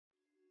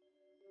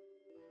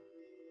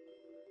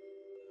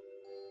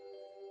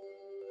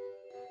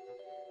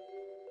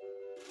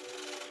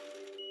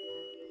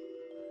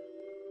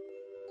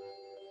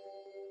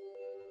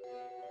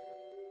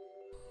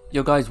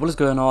Yo guys, what is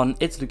going on?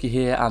 It's Luki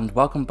here and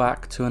welcome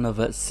back to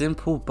another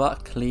simple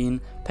but clean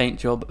paint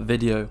job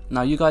video.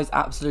 Now you guys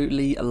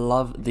absolutely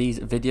love these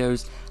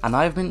videos and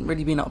I haven't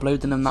really been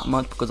uploading them that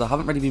much because I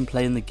haven't really been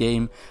playing the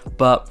game,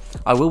 but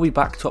I will be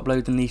back to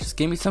uploading these. Just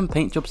give me some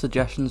paint job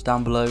suggestions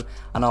down below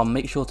and I'll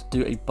make sure to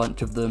do a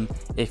bunch of them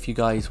if you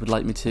guys would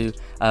like me to.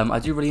 I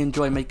do really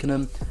enjoy making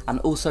them, and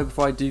also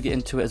before I do get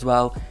into it as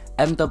well,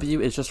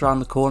 MW is just around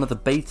the corner. The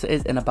beta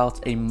is in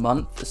about a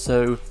month,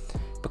 so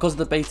because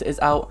the beta is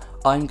out,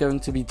 I'm going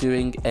to be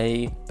doing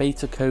a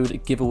beta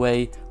code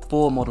giveaway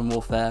for Modern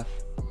Warfare.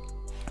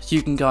 So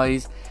you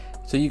guys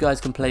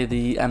can play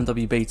the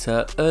MW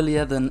beta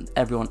earlier than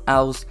everyone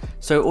else.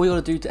 So all you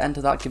gotta do to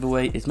enter that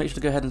giveaway is make sure to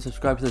go ahead and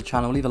subscribe to the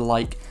channel, leave a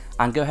like,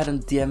 and go ahead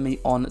and DM me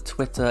on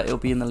Twitter. It'll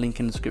be in the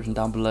link in the description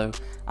down below.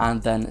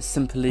 And then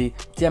simply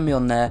DM me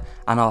on there,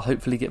 and I'll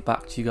hopefully get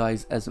back to you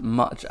guys as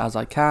much as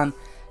I can.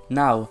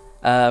 Now,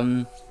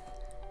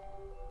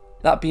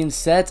 that being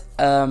said,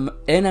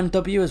 in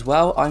MW as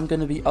well, I'm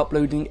going to be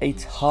uploading a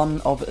ton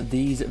of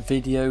these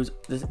videos.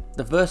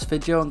 The first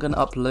video I'm going to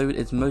upload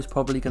is most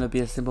probably going to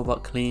be a simple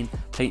but clean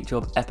paint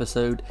job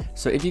episode.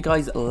 So if you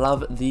guys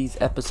love these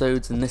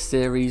episodes in this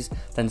series,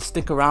 then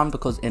stick around,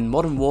 because in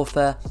Modern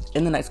Warfare,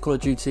 in the next Call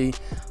of Duty,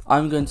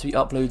 I'm going to be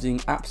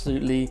uploading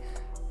absolutely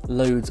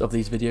loads of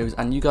these videos,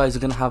 and you guys are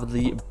going to have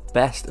the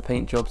best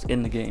paint jobs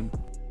in the game.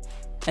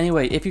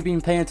 Anyway, if you've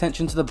been paying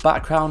attention to the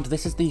background,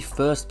 this is the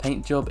first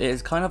paint job. It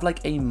is kind of like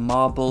a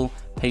marble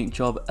paint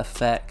job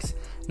effect.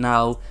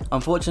 Now,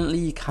 unfortunately,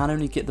 you can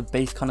only get the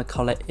base kind of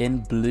color in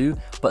blue,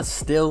 but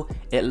still,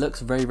 it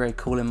looks very, very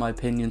cool in my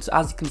opinion. So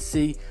as you can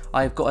see,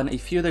 I've gotten a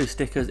few of those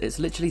stickers. It's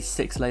literally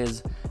 6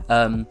 layers,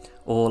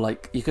 or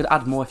like, you could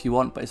add more if you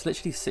want, but it's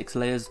literally 6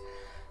 layers.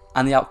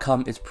 And the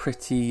outcome is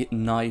pretty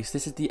nice.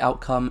 This is the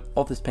outcome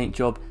of this paint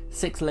job,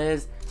 6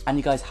 layers, and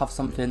you guys have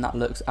something that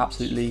looks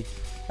absolutely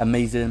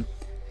amazing.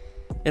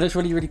 It looks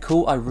really, really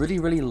cool. I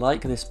really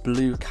like this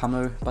blue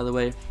camo, by the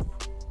way.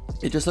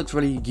 It just looks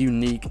really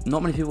unique.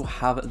 Not many people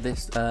have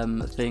this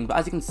thing, but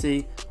as you can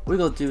see, what we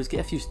gotta do is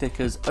get a few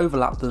stickers,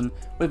 overlap them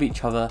with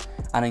each other,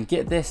 and then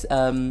get this,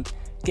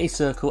 get a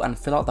circle and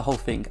fill out the whole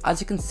thing. As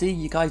you can see,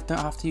 you guys don't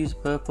have to use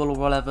purple or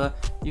whatever.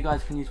 You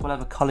guys can use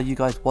whatever color you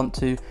guys want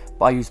to,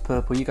 but I use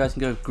purple. You guys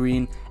can go with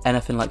green,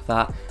 anything like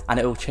that, and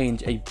it will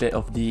change a bit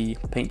of the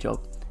paint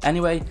job.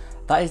 Anyway,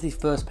 that is the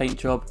first paint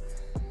job.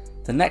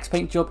 The next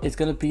paint job is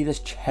going to be this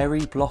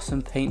cherry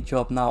blossom paint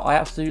job. Now, I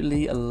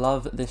absolutely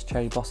love this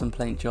cherry blossom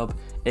paint job.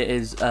 It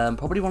is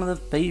probably one of the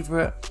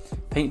favorite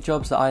paint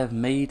jobs that I have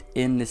made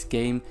in this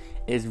game.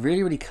 It is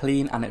really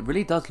clean, and it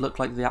really does look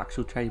like the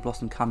actual cherry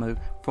blossom camo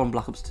from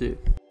Black Ops 2.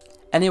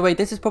 Anyway,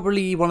 this is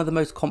probably one of the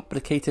most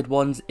complicated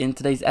ones in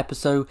today's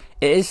episode.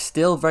 It is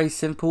still very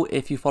simple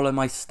if you follow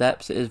my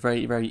steps. It is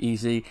very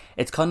easy.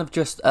 It's kind of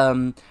just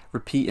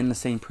repeating the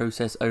same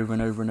process over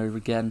and over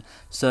again.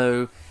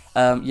 So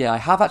yeah, I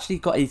have actually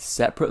got a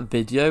separate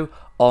video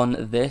on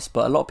this,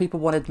 but a lot of people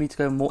wanted me to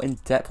go more in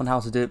depth on how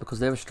to do it because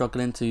they were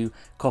struggling to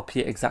copy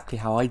it exactly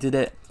how I did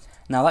it.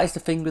 Now, that is the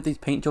thing with these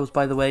paint jobs,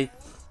 by the way.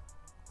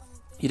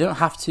 You don't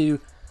have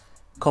to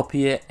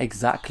copy it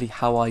exactly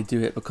how I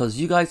do it, because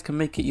you guys can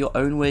make it your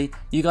own way.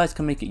 You guys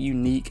can make it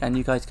unique, and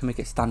you guys can make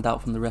it stand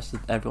out from the rest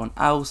of everyone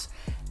else.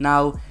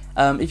 Now,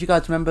 if you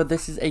guys remember,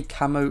 this is a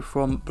camo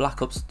from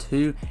Black Ops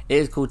 2. It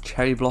is called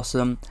Cherry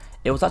Blossom.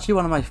 It was actually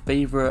one of my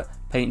favorite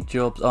paint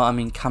jobs,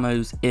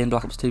 camos in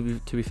Black Ops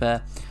 2, to be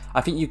fair.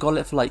 I think you got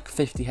it for like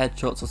 50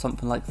 headshots or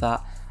something like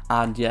that,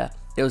 and yeah,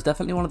 it was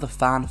definitely one of the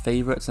fan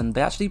favorites, and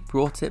they actually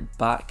brought it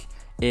back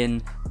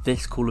in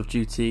this Call of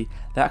Duty.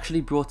 They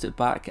actually brought it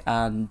back,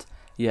 and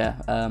yeah,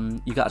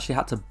 you actually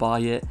had to buy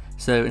it.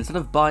 So instead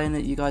of buying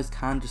it, you guys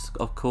can just,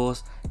 of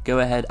course, go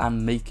ahead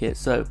and make it.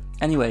 So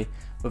anyway,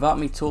 without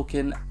me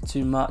talking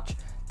too much,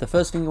 the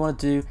first thing you want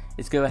to do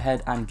is go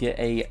ahead and get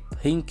a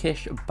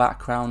pinkish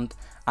background,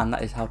 and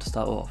that is how to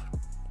start off.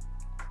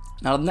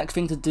 Now, the next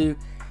thing to do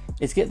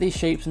is get these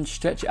shapes and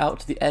stretch it out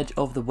to the edge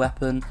of the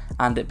weapon,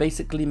 and it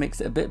basically makes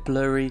it a bit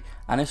blurry,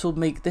 and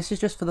this is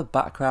just for the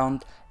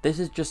background. This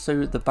is just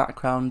so the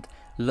background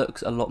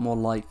looks a lot more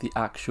like the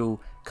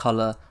actual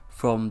color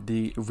from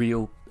the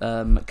real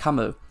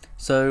camo.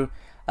 So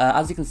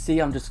as you can see,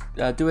 I'm just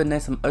doing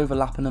this. I'm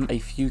overlapping them a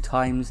few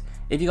times.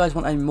 If you guys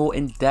want a more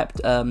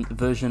in-depth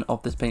version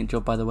of this paint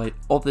job, by the way,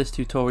 of this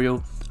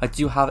tutorial, I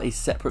do have a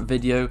separate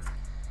video,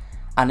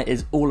 and it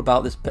is all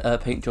about this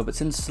paint job.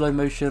 It's in slow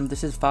motion.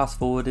 This is fast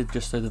forwarded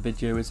just so the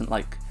video isn't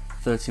like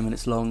 30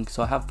 minutes long,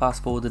 so I have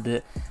fast forwarded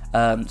it,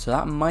 so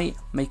that might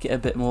make it a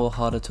bit more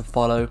harder to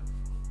follow,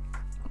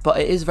 but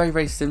it is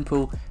very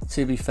simple,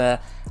 to be fair.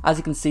 As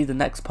you can see, the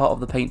next part of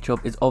the paint job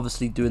is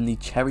obviously doing the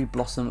cherry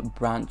blossom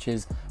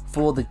branches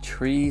for the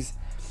trees.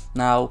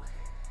 Now,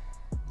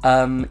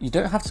 you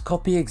don't have to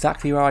copy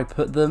exactly where I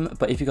put them,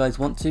 but if you guys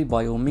want to,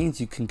 by all means,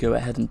 you can go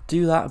ahead and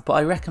do that. But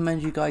I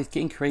recommend you guys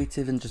getting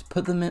creative and just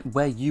put them in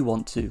where you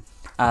want to,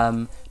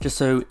 just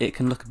so it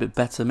can look a bit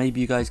better. Maybe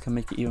you guys can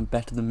make it even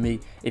better than me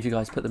if you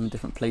guys put them in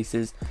different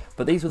places,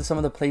 but these were some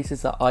of the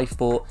places that I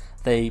thought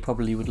they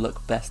probably would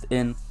look best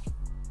in.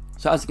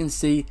 So as you can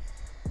see,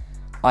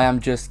 I am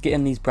just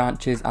getting these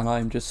branches and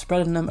I'm just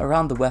spreading them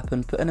around the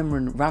weapon, putting them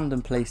in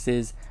random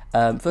places.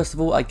 First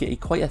of all, I get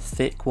quite a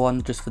thick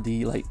one just for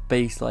the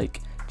base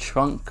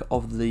trunk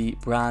of the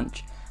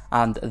branch,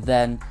 and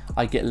then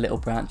I get little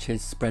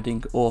branches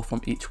spreading off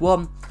from each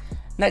one.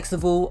 Next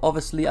of all,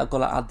 obviously I've got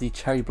to add the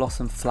cherry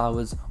blossom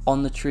flowers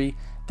on the tree.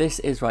 This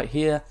is right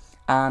here,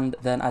 and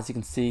then as you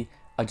can see,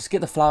 I just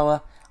get the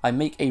flower, I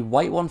make a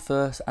white one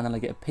first, and then I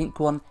get a pink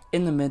one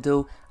in the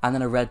middle, and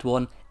then a red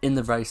one in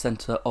the very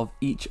center of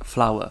each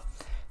flower.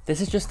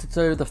 This is just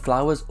so the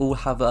flowers all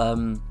have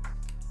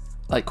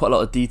quite a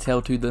lot of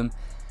detail to them.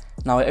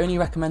 Now I only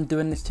recommend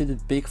doing this to the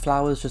big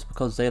flowers just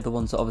because they're the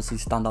ones that obviously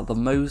stand out the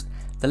most.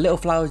 The little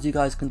flowers you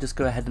guys can just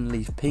go ahead and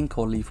leave pink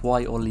or leave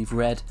white or leave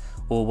red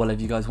or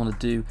whatever you guys want to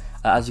do.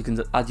 As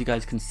you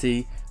guys can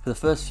see, for the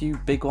first few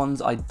big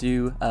ones I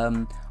do,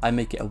 I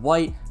make it a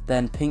white,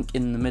 then pink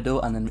in the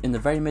middle, and then in the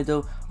very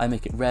middle I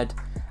make it red.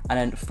 And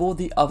then for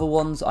the other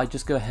ones I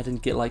just go ahead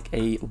and get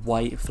a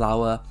white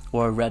flower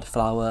or a red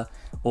flower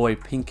or a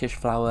pinkish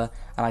flower,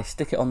 and I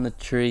stick it on the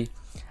tree.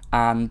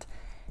 And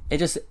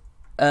it's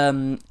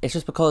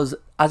just because,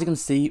 as you can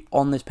see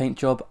on this paint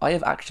job, I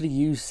have actually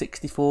used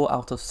 64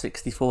 out of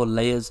 64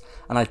 layers,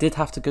 and I did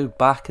have to go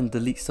back and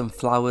delete some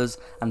flowers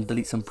and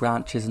delete some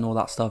branches and all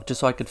that stuff just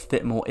so I could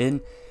fit more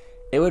in.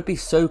 It would be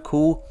so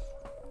cool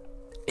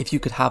if you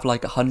could have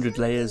 100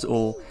 layers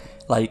or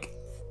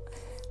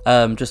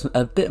just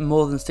a bit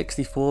more than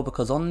 64,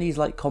 because on these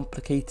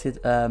complicated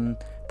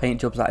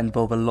paint jobs that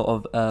involve a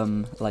lot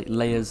of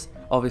layers,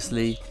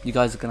 obviously you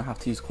guys are going to have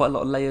to use quite a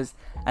lot of layers,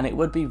 and it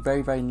would be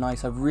very, very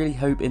nice. I really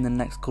hope in the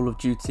next Call of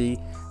Duty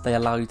they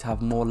allow you to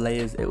have more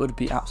layers. It would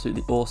be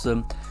absolutely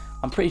awesome.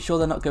 I'm pretty sure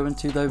they're not going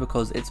to though,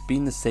 because it's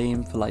been the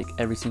same for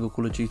every single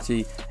Call of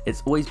Duty.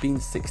 It's always been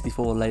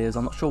 64 layers.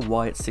 I'm not sure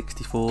why it's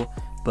 64,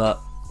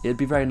 but it'd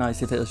be very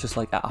nice if it was just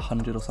at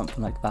 100 or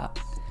something like that.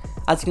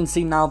 As you can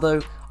see now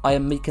though, I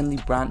am making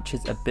the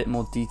branches a bit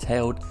more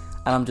detailed,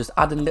 and I'm just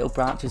adding little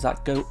branches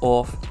that go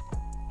off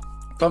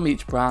from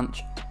each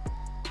branch,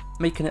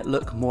 making it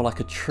look more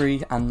like a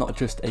tree and not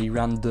just a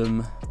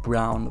random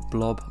brown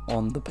blob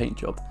on the paint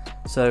job.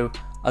 So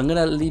I'm going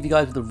to leave you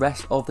guys with the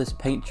rest of this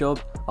paint job.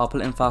 I'll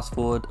put it in fast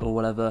forward or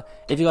whatever.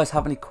 If you guys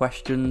have any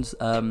questions,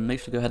 make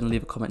sure to go ahead and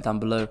leave a comment down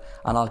below,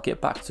 and I'll get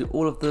back to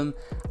all of them.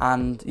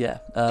 And yeah,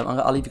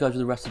 I'll leave you guys with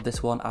the rest of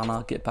this one, and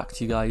I'll get back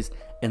to you guys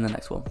in the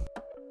next one.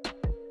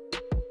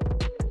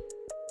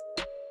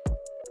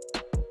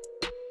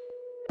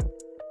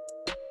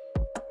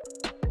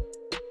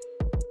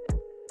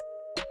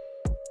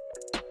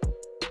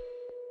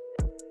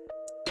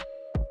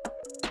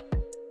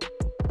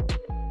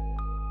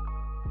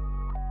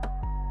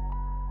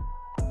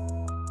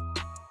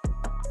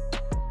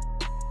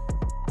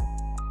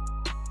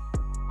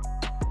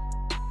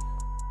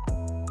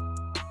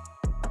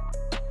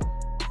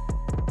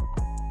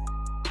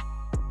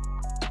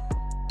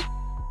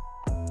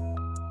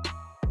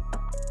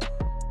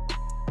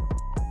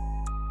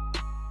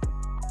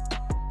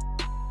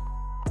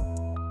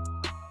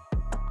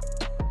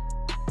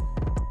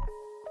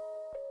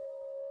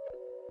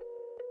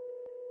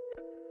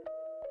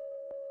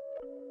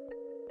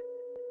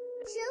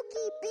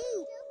 Chooky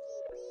beat.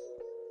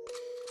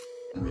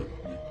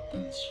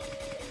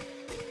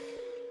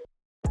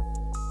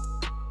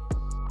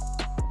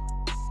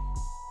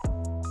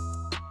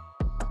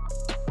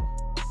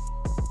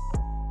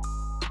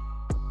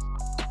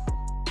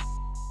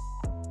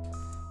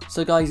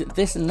 So guys,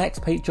 this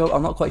next paint job,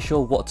 I'm not quite sure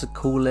what to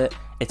call it.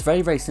 It's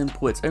very, very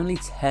simple. It's only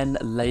 10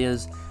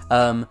 layers.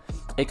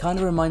 It kind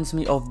of reminds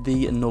me of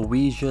the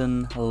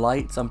Norwegian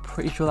lights. I'm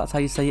pretty sure that's how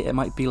you say it. It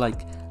might be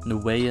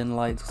Norwegian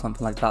lights or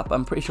something like that, but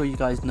I'm pretty sure you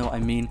guys know what I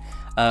mean.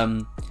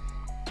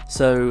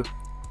 So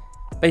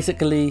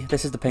basically,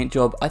 this is the paint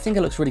job. I think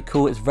it looks really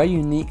cool. It's very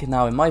unique.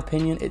 Now, in my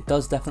opinion, it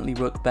does definitely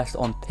work best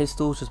on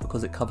pistols just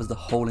because it covers the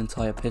whole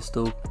entire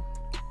pistol.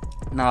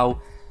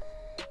 Now,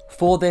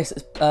 for this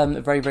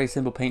very, very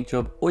simple paint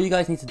job, all you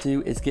guys need to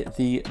do is get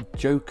the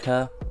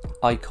Joker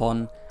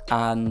icon,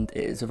 and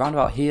it's around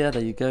about here.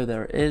 There you go,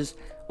 there it is.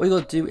 All you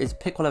got to do is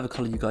pick whatever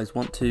color you guys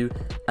want to,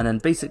 and then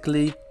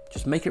basically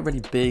just make it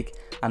really big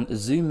and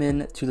zoom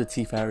in to the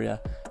teeth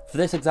area. For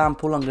this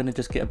example, I'm going to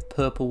just get a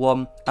purple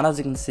one, and as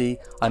you can see,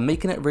 I'm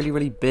making it really,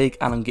 really big,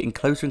 and I'm getting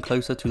closer and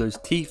closer to those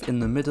teeth in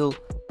the middle.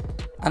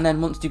 And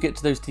then once you get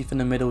to those teeth in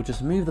the middle,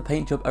 just move the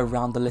paint job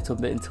around a little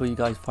bit until you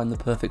guys find the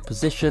perfect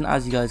position.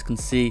 As you guys can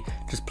see,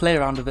 just play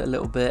around with it a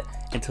little bit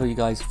until you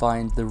guys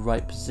find the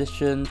right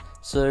position.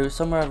 So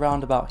somewhere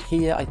around about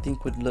here, I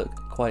think would look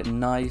quite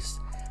nice.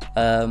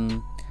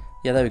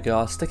 Yeah, there we go.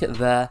 I'll stick it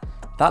there.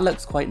 That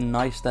looks quite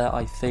nice there,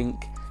 I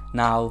think.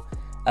 Now,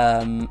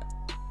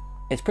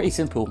 it's pretty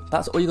simple.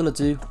 That's all you're gonna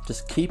do.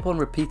 Just keep on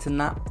repeating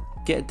that.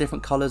 Get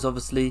different colors,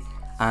 obviously,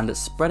 and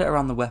spread it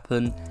around the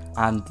weapon.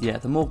 And yeah,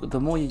 the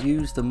more you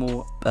use, the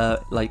more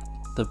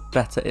the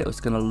better it's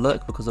gonna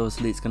look, because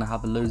obviously it's gonna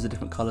have loads of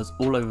different colors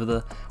all over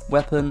the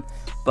weapon.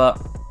 But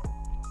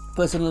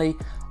personally,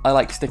 I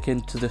like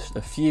sticking to just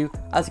a few.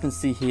 As you can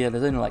see here,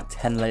 there's only like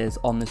 10 layers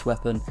on this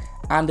weapon,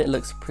 and it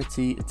looks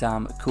pretty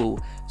damn cool.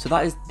 So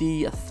that is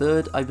the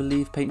third, I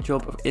believe, paint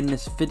job in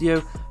this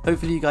video.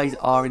 Hopefully you guys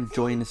are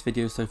enjoying this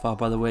video so far,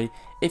 by the way.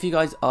 If you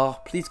guys are,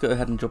 please go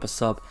ahead and drop a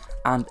sub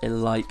and a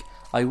like.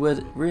 I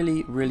would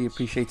really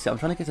appreciate it. I'm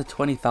trying to get to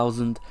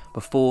 20,000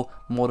 before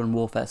Modern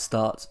Warfare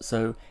starts,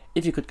 so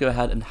if you could go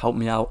ahead and help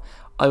me out,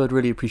 I would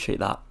really appreciate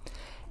that.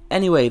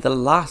 Anyway, the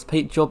last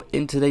paint job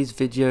in today's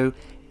video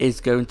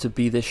is going to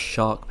be this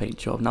shark paint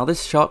job. Now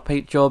this shark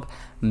paint job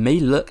may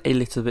look a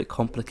little bit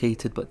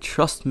complicated, but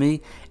trust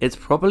me, it's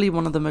probably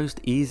one of the most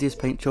easiest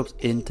paint jobs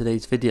in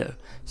today's video.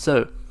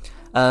 So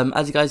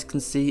as you guys can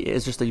see, it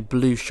is just a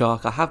blue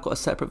shark. I have got a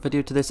separate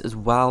video to this as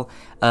well.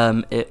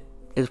 It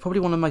is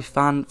probably one of my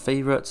fan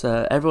favorites.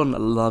 Everyone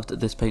loved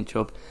this paint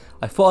job.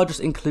 I thought I'd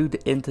just include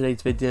it in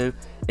today's video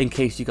in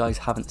case you guys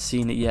haven't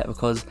seen it yet,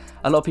 because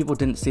a lot of people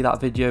didn't see that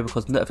video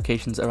because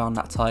notifications around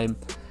that time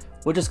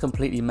were just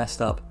completely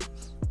messed up.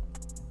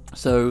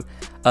 So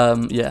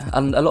yeah,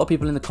 and a lot of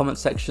people in the comment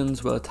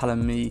sections were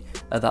telling me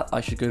that I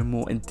should go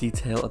more in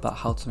detail about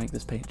how to make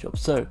this paint job.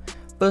 So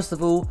first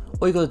of all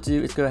you got to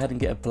do is go ahead and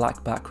get a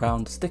black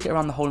background, stick it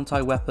around the whole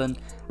entire weapon,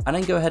 and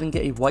then go ahead and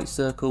get a white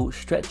circle,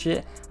 stretch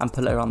it and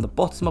pull it around the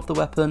bottom of the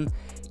weapon,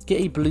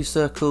 get a blue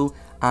circle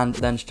and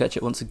then stretch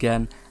it once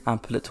again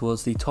and pull it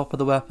towards the top of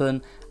the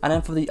weapon. And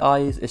then for the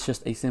eyes, it's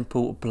just a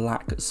simple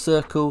black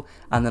circle,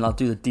 and then I'll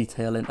do the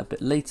detailing a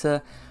bit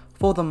later.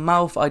 For the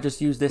mouth, I just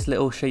use this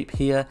little shape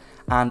here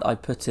and I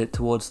put it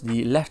towards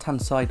the left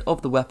hand side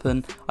of the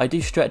weapon. I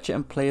do stretch it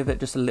and play with it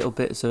just a little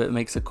bit so it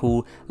makes a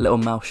cool little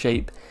mouth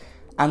shape.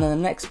 And then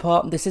the next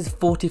part, this is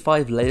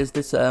 45 layers,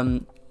 this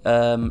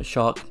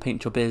shark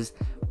paint job is,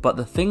 but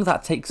the thing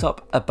that takes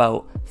up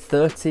about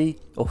 30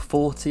 or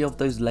 40 of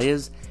those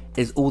layers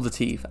is all the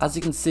teeth. As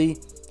you can see,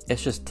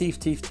 it's just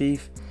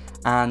teeth,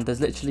 and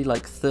there's literally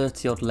like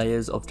 30 odd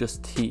layers of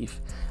just teeth,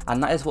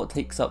 and that is what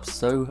takes up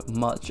so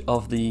much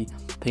of the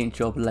paint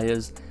job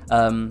layers,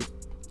 and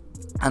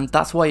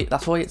that's why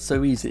it's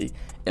so easy.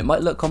 It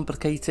might look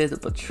complicated,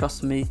 but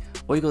trust me,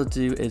 all you gotta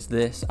do is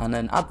this and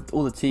then add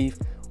all the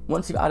teeth.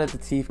 Once you've added the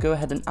teeth, go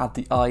ahead and add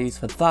the eyes.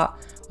 For that,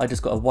 I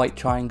just got a white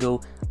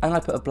triangle and I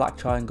put a black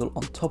triangle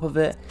on top of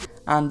it,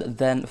 and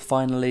then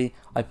finally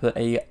I put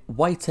a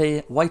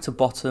whiter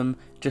bottom,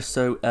 just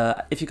so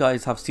if you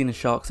guys have seen the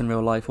sharks in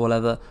real life or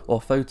whatever, or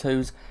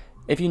photos,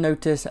 if you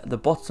notice the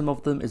bottom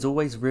of them is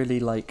always really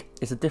like,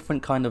 it's a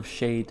different kind of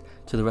shade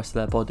to the rest of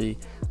their body.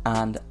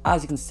 And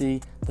as you can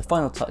see, the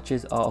final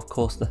touches are of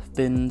course the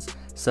fins,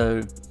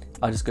 so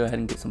I just go ahead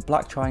and get some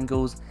black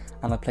triangles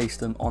and I place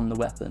them on the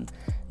weapon.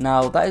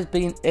 Now that has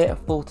been it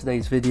for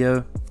today's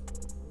video.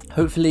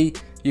 Hopefully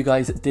you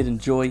guys did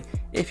enjoy.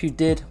 If you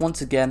did,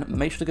 once again,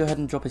 make sure to go ahead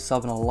and drop a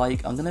sub and a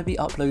like. I'm going to be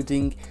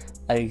uploading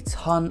a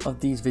ton of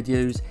these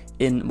videos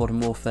in Modern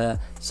Warfare,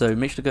 so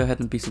make sure to go ahead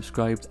and be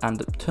subscribed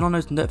and turn on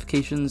those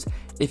notifications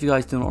if you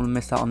guys don't want to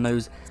miss out on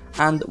those.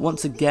 And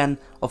once again,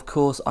 of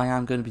course, I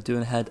am going to be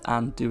doing ahead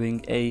and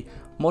doing a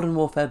Modern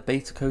Warfare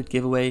beta code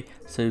giveaway,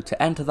 so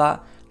to enter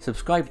that,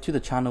 subscribe to the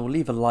channel,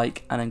 leave a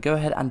like, and then go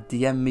ahead and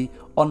DM me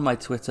on my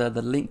Twitter.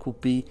 The link will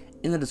be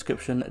in the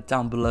description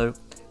down below.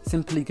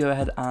 Simply go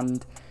ahead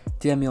and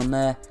DM me on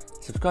there,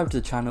 subscribe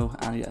to the channel,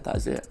 and yeah, that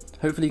is it.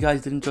 Hopefully you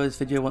guys did enjoy this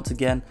video once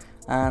again,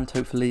 and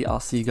hopefully I'll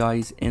see you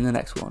guys in the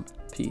next one.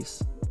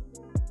 Peace.